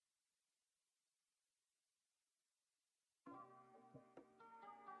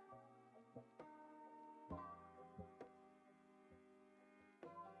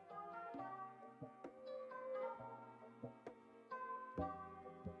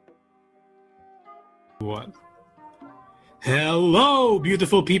What? Hello,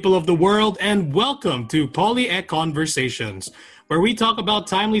 beautiful people of the world, and welcome to PolyEc Conversations, where we talk about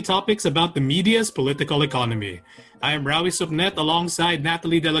timely topics about the media's political economy. I am Rawi Subnet alongside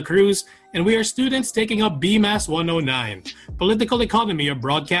Natalie De La Cruz, and we are students taking up BMAS 109, Political Economy of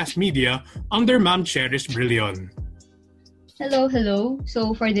Broadcast Media, under Ma'am Cherish Brillion. Hello.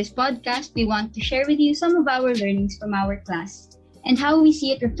 So for this podcast, we want to share with you some of our learnings from our class and how we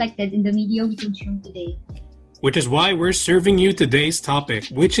see it reflected in the media we consume today. Which is why we're serving you today's topic,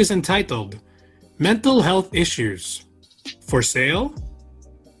 which is entitled Mental Health Issues. For sale?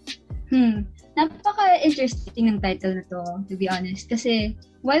 Napaka-interesting ng title na to be honest. Kasi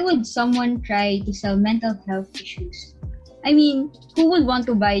why would someone try to sell mental health issues? I mean, who would want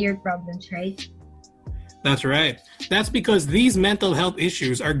to buy your problems, right? That's right. That's because these mental health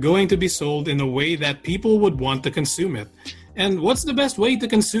issues are going to be sold in a way that people would want to consume it. And what's the best way to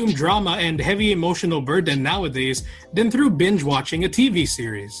consume drama and heavy emotional burden nowadays than through binge watching a TV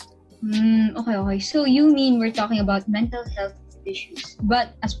series? Okay. So you mean we're talking about mental health issues,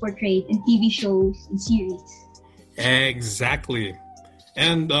 but as portrayed in TV shows and series? Exactly.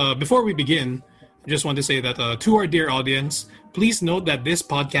 And before we begin, I just want to say that to our dear audience, please note that this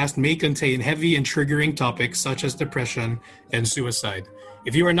podcast may contain heavy and triggering topics such as depression and suicide.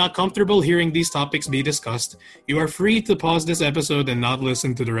 If you are not comfortable hearing these topics be discussed, you are free to pause this episode and not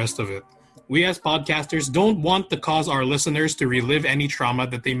listen to the rest of it. We as podcasters don't want to cause our listeners to relive any trauma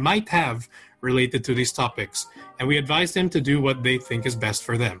that they might have related to these topics, and we advise them to do what they think is best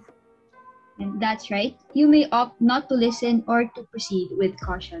for them. And that's right. You may opt not to listen or to proceed with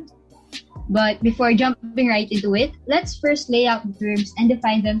caution. But before jumping right into it, let's first lay out the terms and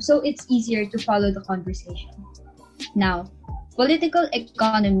define them so it's easier to follow the conversation. Now, political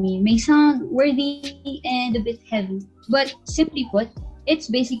economy may sound wordy and a bit heavy, but simply put, it's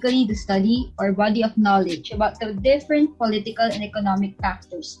basically the study or body of knowledge about the different political and economic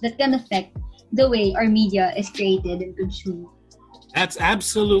factors that can affect the way our media is created and consumed. That's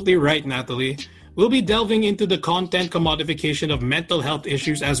absolutely right, Natalie. We'll be delving into the content commodification of mental health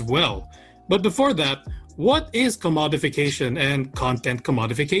issues as well. But before that, what is commodification and content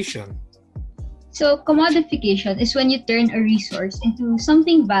commodification? So, commodification is when you turn a resource into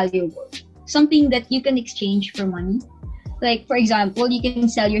something valuable, something that you can exchange for money. Like, for example, you can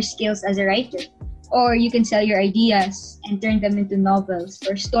sell your skills as a writer, or you can sell your ideas and turn them into novels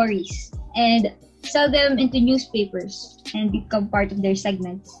or stories, and sell them into newspapers and become part of their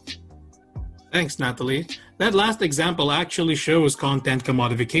segments. Thanks, Natalie. That last example actually shows content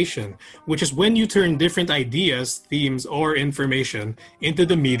commodification, which is when you turn different ideas, themes, or information into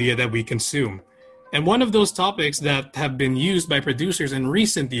the media that we consume. And one of those topics that have been used by producers in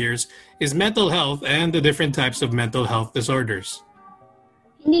recent years is mental health and the different types of mental health disorders.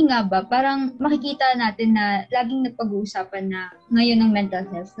 Hindi nga ba, parang makikita natin na laging nagpag-uusapan na ngayon ng mental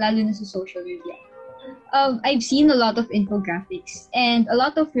health, lalo na sa social media. I've seen a lot of infographics and a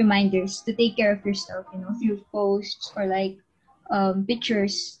lot of reminders to take care of yourself, through posts or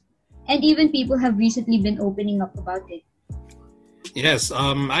pictures. And even people have recently been opening up about it. Yes,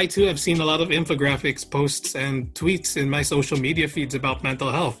 I too have seen a lot of infographics, posts, and tweets in my social media feeds about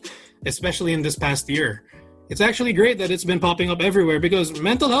mental health, especially in this past year. It's actually great that it's been popping up everywhere because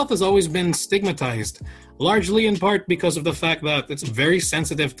mental health has always been stigmatized, largely in part because of the fact that it's a very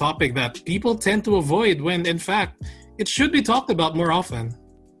sensitive topic that people tend to avoid when, in fact, it should be talked about more often.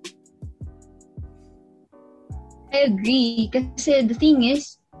 I agree, kasi the thing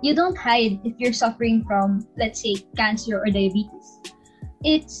is, you don't hide if you're suffering from, let's say, cancer or diabetes.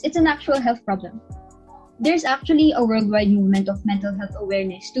 It's an actual health problem. There's actually a worldwide movement of mental health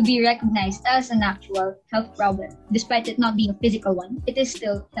awareness to be recognized as an actual health problem. Despite it not being a physical one, it is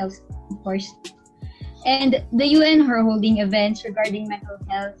still health, of course. And the UN are holding events regarding mental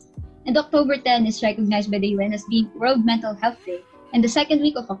health. And October 10 is recognized by the UN as being World Mental Health Day. And the second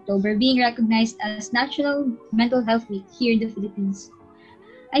week of October being recognized as National Mental Health Week here in the Philippines.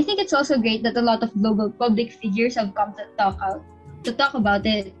 I think it's also great that a lot of global public figures have come to talk about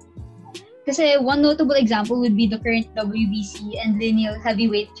it. Kasi one notable example would be the current WBC and lineal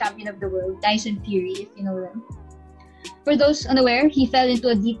heavyweight champion of the world, Tyson Fury, if you know them. For those unaware, he fell into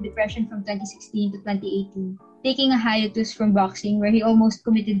a deep depression from 2016 to 2018, taking a hiatus from boxing where he almost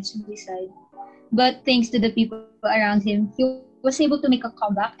committed suicide. But thanks to the people around him, he was able to make a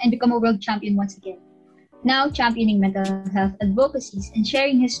comeback and become a world champion once again. Now championing mental health advocacies and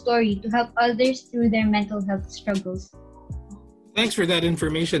sharing his story to help others through their mental health struggles. Thanks for that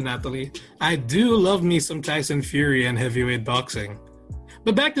information, Natalie. I do love me some Tyson Fury and heavyweight boxing.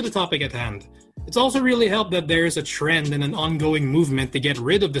 But back to the topic at hand. It's also really helped that there is a trend and an ongoing movement to get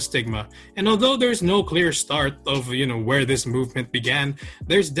rid of the stigma. And although there's no clear start of, where this movement began,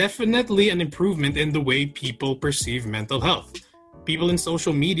 there's definitely an improvement in the way people perceive mental health. People in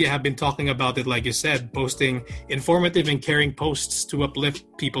social media have been talking about it, like you said, posting informative and caring posts to uplift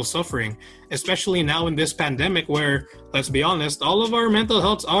people suffering, especially now in this pandemic where, let's be honest, all of our mental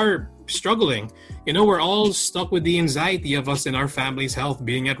healths are struggling. We're all stuck with the anxiety of us and our family's health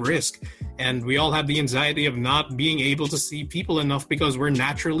being at risk. And we all have the anxiety of not being able to see people enough because we're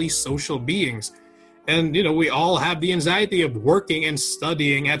naturally social beings. And, we all have the anxiety of working and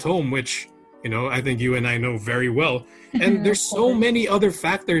studying at home, which, I think you and I know very well. And there's so many other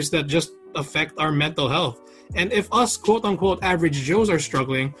factors that just affect our mental health. And if us quote-unquote average Joes are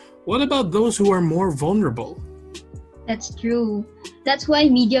struggling, what about those who are more vulnerable? That's true. That's why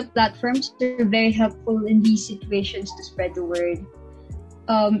media platforms are very helpful in these situations to spread the word.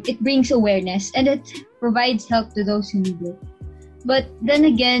 It brings awareness and it provides help to those who need it. But then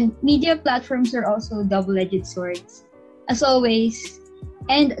again, media platforms are also double-edged swords. As always,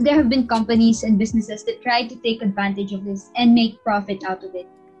 and there have been companies and businesses that try to take advantage of this and make profit out of it.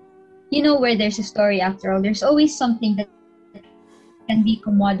 Where there's a story after all, there's always something that can be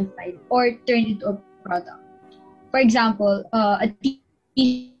commodified or turned into a product. For example, a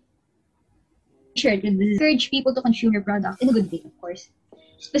t-shirt would encourage people to consume your product in a good way, of course.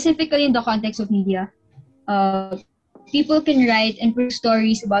 Specifically in the context of media, people can write and prove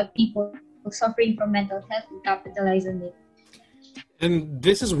stories about people suffering from mental health and capitalize on it. And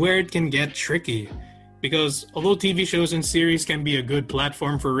this is where it can get tricky, because although TV shows and series can be a good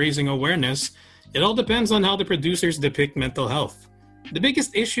platform for raising awareness, it all depends on how the producers depict mental health. The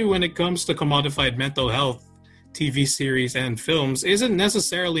biggest issue when it comes to commodified mental health, TV series and films, isn't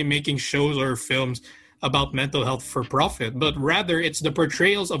necessarily making shows or films about mental health for profit, but rather it's the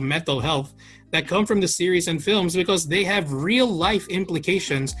portrayals of mental health that come from the series and films because they have real life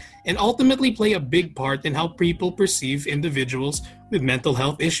implications and ultimately play a big part in how people perceive individuals with mental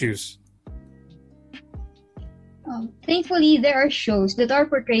health issues. Thankfully, there are shows that are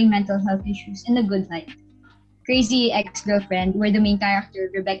portraying mental health issues in a good light. Crazy Ex-Girlfriend, where the main character,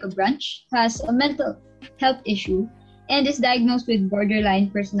 Rebecca Brunch, has a mental health issue and is diagnosed with borderline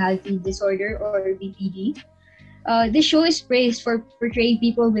personality disorder or BPD. This show is praised for portraying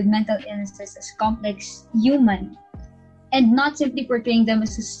people with mental illnesses as complex human and not simply portraying them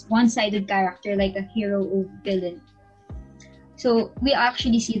as a one-sided character like a hero or villain. So we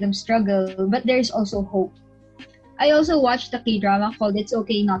actually see them struggle, but there's also hope. I also watched a K-drama called It's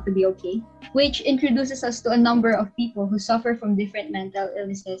Okay Not to Be Okay, which introduces us to a number of people who suffer from different mental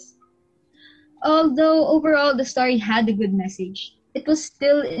illnesses. Although overall the story had a good message, it was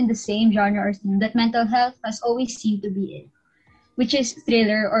still in the same genre or theme that mental health has always seemed to be in, which is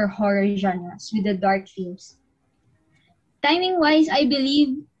thriller or horror genres with the dark themes. Timing-wise, I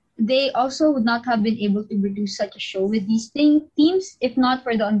believe they also would not have been able to produce such a show with these themes if not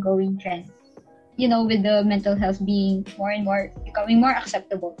for the ongoing trend. With the mental health being more and more becoming more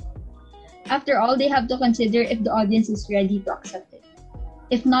acceptable. After all, they have to consider if the audience is ready to accept it.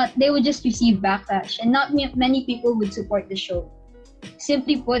 If not, they would just receive backlash and not many people would support the show.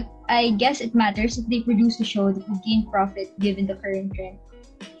 Simply put, I guess it matters if they produce a show that will gain profit given the current trend.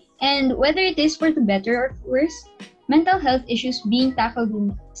 And whether it is for the better or worse, mental health issues being tackled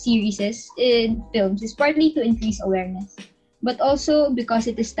in series, in films, is partly to increase awareness, but also because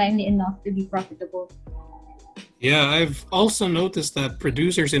it is timely enough to be profitable. Yeah, I've also noticed that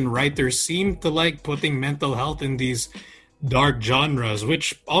producers and writers seem to like putting mental health in these dark genres,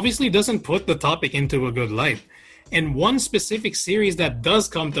 which obviously doesn't put the topic into a good light. And one specific series that does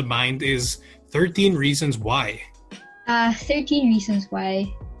come to mind is 13 Reasons Why. 13 Reasons Why.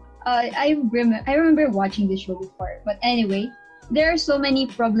 I remember watching this show before, but anyway, there are so many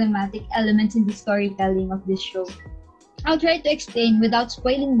problematic elements in the storytelling of this show. I'll try to explain without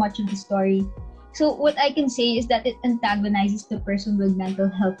spoiling much of the story. So what I can say is that it antagonizes the person with mental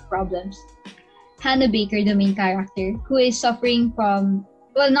health problems. Hannah Baker, the main character, who is suffering from,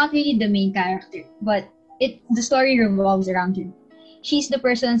 well, not really the main character, but the story revolves around her. She's the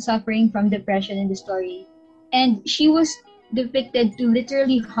person suffering from depression in the story, and she was depicted to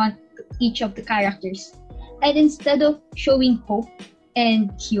literally haunt each of the characters. And instead of showing hope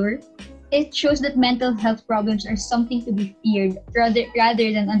and cure, it shows that mental health problems are something to be feared rather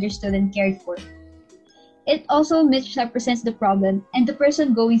than understood and cared for. It also misrepresents the problem and the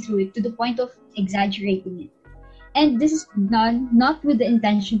person going through it to the point of exaggerating it. And this is done not with the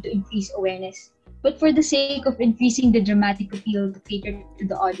intention to increase awareness, but for the sake of increasing the dramatic appeal to cater to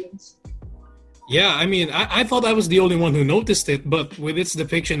the audience. Yeah, I mean, I thought I was the only one who noticed it, but with its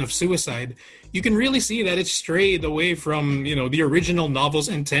depiction of suicide, you can really see that it strayed away from, the original novel's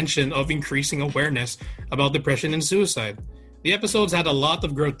intention of increasing awareness about depression and suicide. The episodes had a lot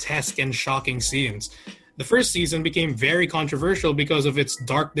of grotesque and shocking scenes. The first season became very controversial because of its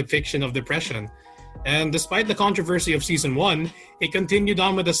dark depiction of depression. And despite the controversy of season 1, it continued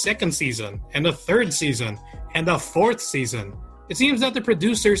on with a second season, and a third season, and a fourth season. It seems that the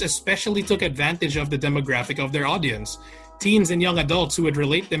producers especially took advantage of the demographic of their audience, teens and young adults who would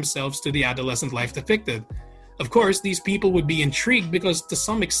relate themselves to the adolescent life depicted. Of course, these people would be intrigued because to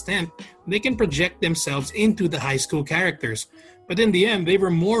some extent, they can project themselves into the high school characters. But in the end, they were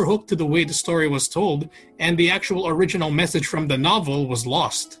more hooked to the way the story was told, and the actual original message from the novel was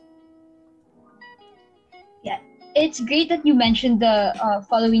lost. Yeah, it's great that you mentioned the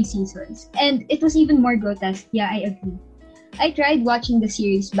following seasons, and it was even more grotesque. Yeah, I agree. I tried watching the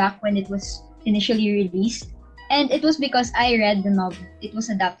series back when it was initially released, and it was because I read the novel it was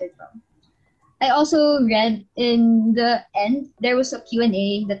adapted from. I also read in the end, there was a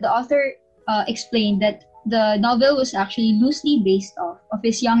Q&A that the author explained that the novel was actually loosely based off of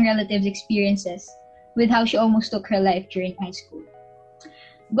his young relative's experiences with how she almost took her life during high school.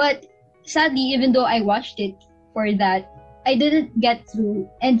 But sadly, even though I watched it for that, I didn't get through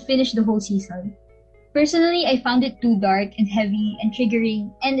and finish the whole season. Personally, I found it too dark and heavy and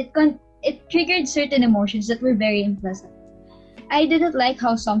triggering, and it triggered certain emotions that were very unpleasant. I didn't like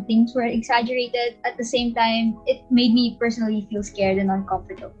how some things were exaggerated. At the same time, it made me personally feel scared and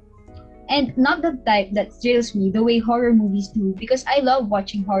uncomfortable. And not the type that thrills me the way horror movies do, because I love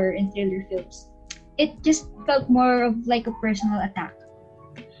watching horror and thriller films. It just felt more of like a personal attack.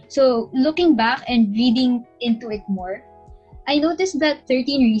 So looking back and reading into it more, I noticed that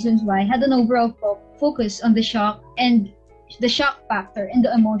 13 Reasons Why had an overall focus on the shock factor and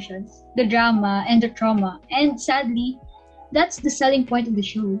the emotions, the drama and the trauma. And sadly, that's the selling point of the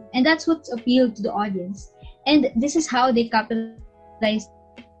show. And that's what's appealed to the audience. And this is how they capitalized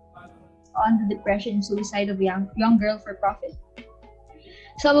on the depression and suicide of a young girl for profit.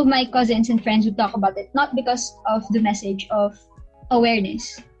 Some of my cousins and friends would talk about it, not because of the message of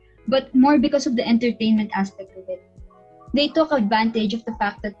awareness, but more because of the entertainment aspect of it. They took advantage of the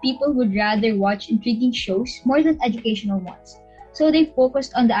fact that people would rather watch intriguing shows more than educational ones. So they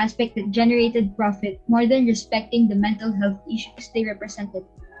focused on the aspect that generated profit more than respecting the mental health issues they represented.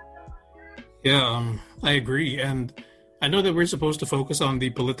 Yeah, I agree. And I know that we're supposed to focus on the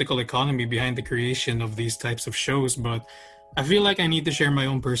political economy behind the creation of these types of shows, but I feel like I need to share my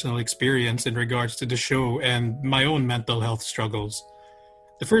own personal experience in regards to the show and my own mental health struggles.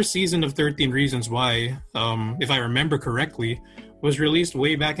 The first season of 13 Reasons Why, if I remember correctly, was released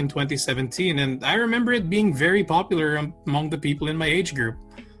way back in 2017, and I remember it being very popular among the people in my age group.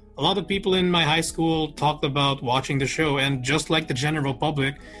 A lot of people in my high school talked about watching the show, and just like the general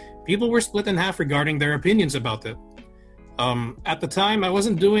public, people were split in half regarding their opinions about it. At the time, I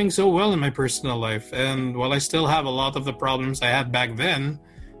wasn't doing so well in my personal life, and while I still have a lot of the problems I had back then,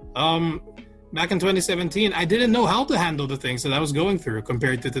 back in 2017, I didn't know how to handle the things that I was going through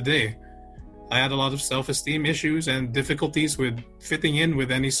compared to today. I had a lot of self-esteem issues and difficulties with fitting in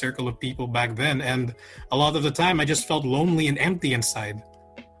with any circle of people back then, and a lot of the time I just felt lonely and empty inside.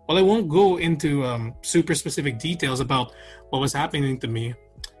 While I won't go into super specific details about what was happening to me,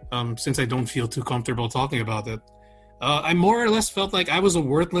 since I don't feel too comfortable talking about it, I more or less felt like I was a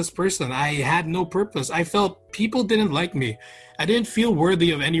worthless person. I had no purpose. I felt people didn't like me. I didn't feel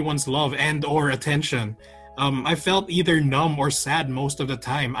worthy of anyone's love and or attention. I felt either numb or sad most of the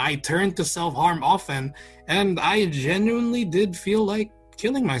time. I turned to self-harm often, and I genuinely did feel like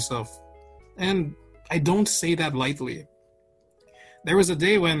killing myself. And I don't say that lightly. There was a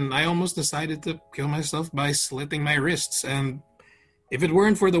day when I almost decided to kill myself by slitting my wrists, and if it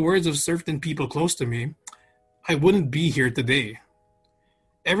weren't for the words of certain people close to me, I wouldn't be here today.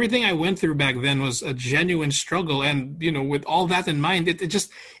 Everything I went through back then was a genuine struggle, and with all that in mind,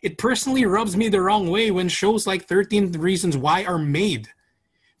 it personally rubs me the wrong way when shows like 13 Reasons Why are made.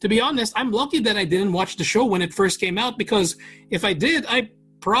 To be honest, I'm lucky that I didn't watch the show when it first came out, because if I did, I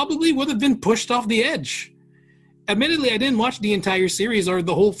probably would have been pushed off the edge. Admittedly, I didn't watch the entire series or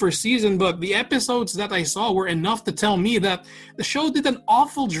the whole first season, but the episodes that I saw were enough to tell me that the show did an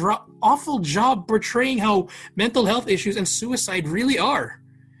awful job portraying how mental health issues and suicide really are.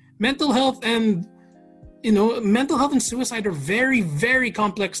 Mental health and suicide are very, very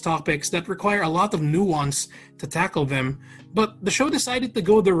complex topics that require a lot of nuance to tackle them. But the show decided to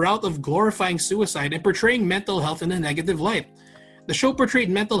go the route of glorifying suicide and portraying mental health in a negative light. The show portrayed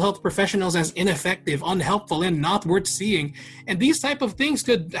mental health professionals as ineffective, unhelpful, and not worth seeing. And these type of things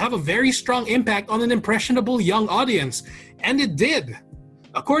could have a very strong impact on an impressionable young audience. And it did.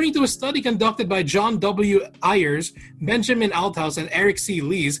 According to a study conducted by John W. Ayers, Benjamin Althaus, and Eric C.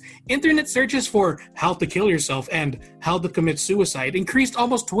 Lees, internet searches for how to kill yourself and how to commit suicide increased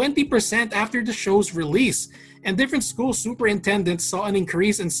almost 20% after the show's release. And different school superintendents saw an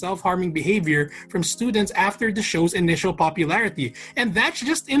increase in self-harming behavior from students after the show's initial popularity. And that's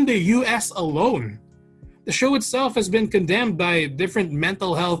just in the US alone. The show itself has been condemned by different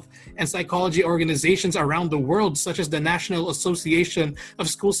mental health and psychology organizations around the world, such as the National Association of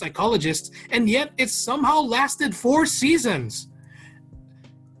School Psychologists, and yet it's somehow lasted 4 seasons.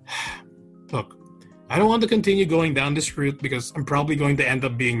 Look, I don't want to continue going down this route because I'm probably going to end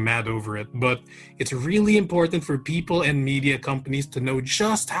up being mad over it, but it's really important for people and media companies to know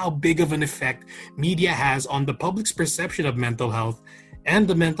just how big of an effect media has on the public's perception of mental health and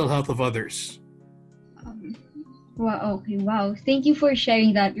the mental health of others. Wow, okay, wow. Thank you for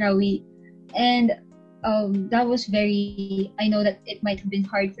sharing that, Rawi. And that was I know that it might have been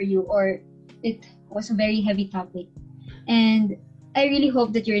hard for you, or it was a very heavy topic. And I really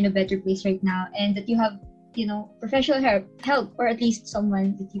hope that you're in a better place right now and that you have, professional help, or at least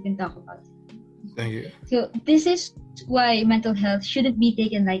someone that you can talk about. Thank you. So this is why mental health shouldn't be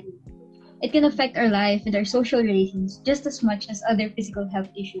taken lightly. It can affect our life and our social relations just as much as other physical health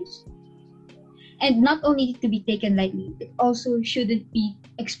issues. And not only to be taken lightly, it also shouldn't be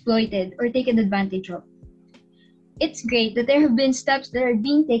exploited or taken advantage of. It's great that there have been steps that are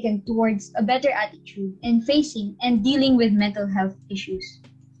being taken towards a better attitude in facing and dealing with mental health issues.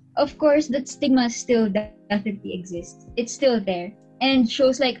 Of course, that stigma still definitely exists. It's still there. And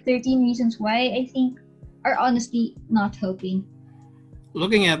shows like 13 Reasons Why, I think, are honestly not helping.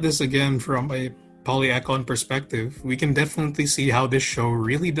 Looking at this again from a polyecon perspective, we can definitely see how this show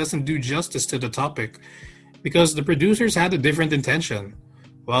really doesn't do justice to the topic because the producers had a different intention.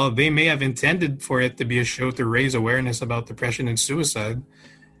 While they may have intended for it to be a show to raise awareness about depression and suicide,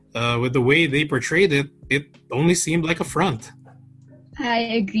 with the way they portrayed it, it only seemed like a front.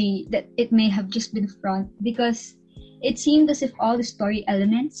 I agree that it may have just been a front because it seemed as if all the story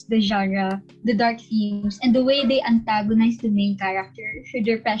elements, the genre, the dark themes, and the way they antagonized the main character, her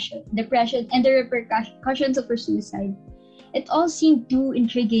depression, and the repercussions of her suicide, it all seemed too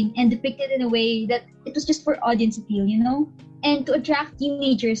intriguing and depicted in a way that it was just for audience appeal, and to attract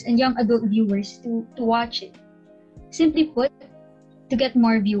teenagers and young adult viewers to watch it. Simply put, to get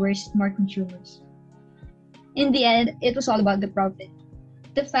more viewers, more consumers. In the end, it was all about the profit.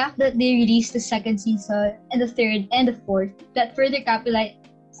 The fact that they released the second season and the third and the fourth that further capitalized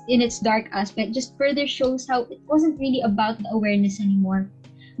in its dark aspect just further shows how it wasn't really about the awareness anymore,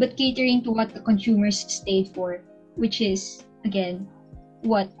 but catering to what the consumers stayed for, which is, again,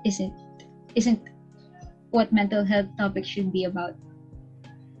 what isn't what mental health topics should be about.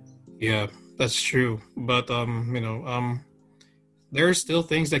 Yeah, that's true. But there are still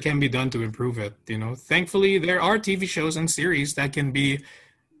things that can be done to improve it. Thankfully, there are TV shows and series that can be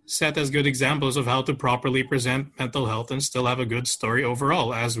set as good examples of how to properly present mental health and still have a good story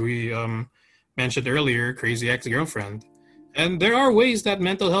overall, as we mentioned earlier, Crazy Ex-Girlfriend. And there are ways that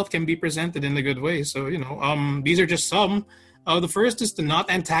mental health can be presented in a good way. So, these are just some. The first is to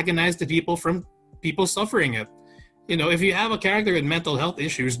not antagonize the people suffering it. If you have a character with mental health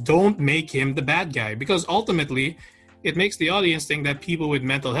issues, don't make him the bad guy, because ultimately it makes the audience think that people with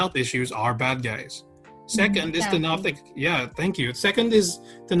mental health issues are bad guys. Second is to not thank you. Second is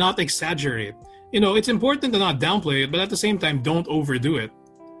to not exaggerate. It's important to not downplay it, but at the same time, don't overdo it.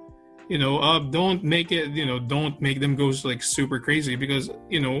 Don't make it, don't make them go like super crazy because,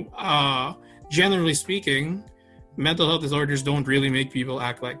 generally speaking, mental health disorders don't really make people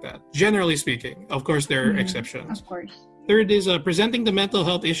act like that. Generally speaking. Of course, there are exceptions. Of course. Third is presenting the mental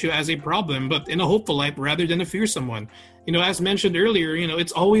health issue as a problem, but in a hopeful light rather than a fearsome one. As mentioned earlier,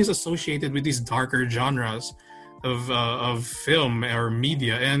 it's always associated with these darker genres of film or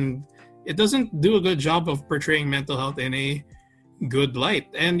media, and it doesn't do a good job of portraying mental health in a good light.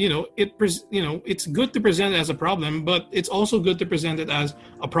 And it's good to present it as a problem, but it's also good to present it as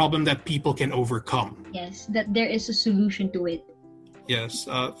a problem that people can overcome. Yes, that there is a solution to it. Yes.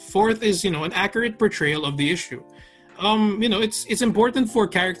 Fourth is an accurate portrayal of the issue. It's important for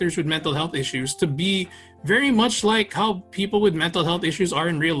characters with mental health issues to be very much like how people with mental health issues are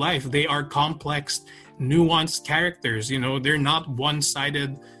in real life. They are complex, nuanced characters. They're not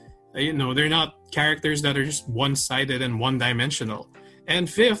one-sided. They're not characters that are just one-sided and one-dimensional. And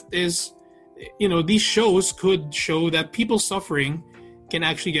fifth is, these shows could show that people suffering can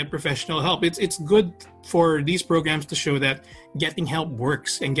actually get professional help. It's good for these programs to show that getting help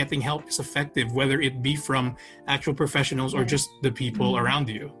works and getting help is effective, whether it be from actual professionals or just the people around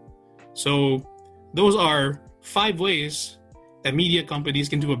you. So those are 5 ways that media companies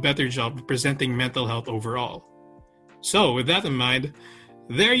can do a better job of presenting mental health overall. So with that in mind,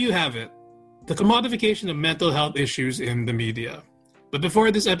 there you have it, the commodification of mental health issues in the media. But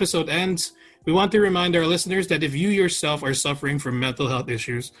before this episode ends, we want to remind our listeners that if you yourself are suffering from mental health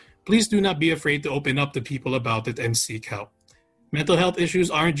issues, please do not be afraid to open up to people about it and seek help. Mental health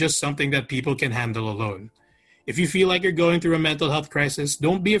issues aren't just something that people can handle alone. If you feel like you're going through a mental health crisis,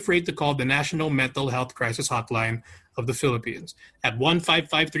 don't be afraid to call the National Mental Health Crisis Hotline of the Philippines at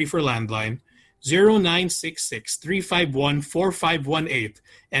 1553 for landline, 0966-351-4518,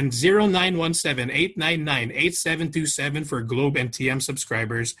 and 0917-899-8727 for Globe and TM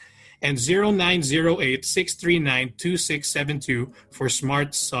subscribers, and 0908-639-2672 for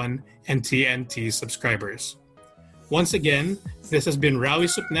Smart, Sun, and TNT subscribers. Once again, this has been Rawi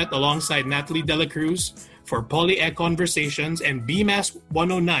Supnet alongside Natalie Dela Cruz for Poly-Ec Conversations and BMAS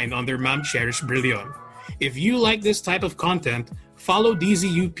 109 on their Ma'am Cherish Brillion. If you like this type of content, follow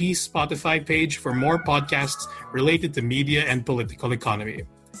DZUP's Spotify page for more podcasts related to media and political economy.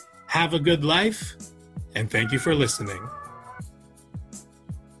 Have a good life, and thank you for listening.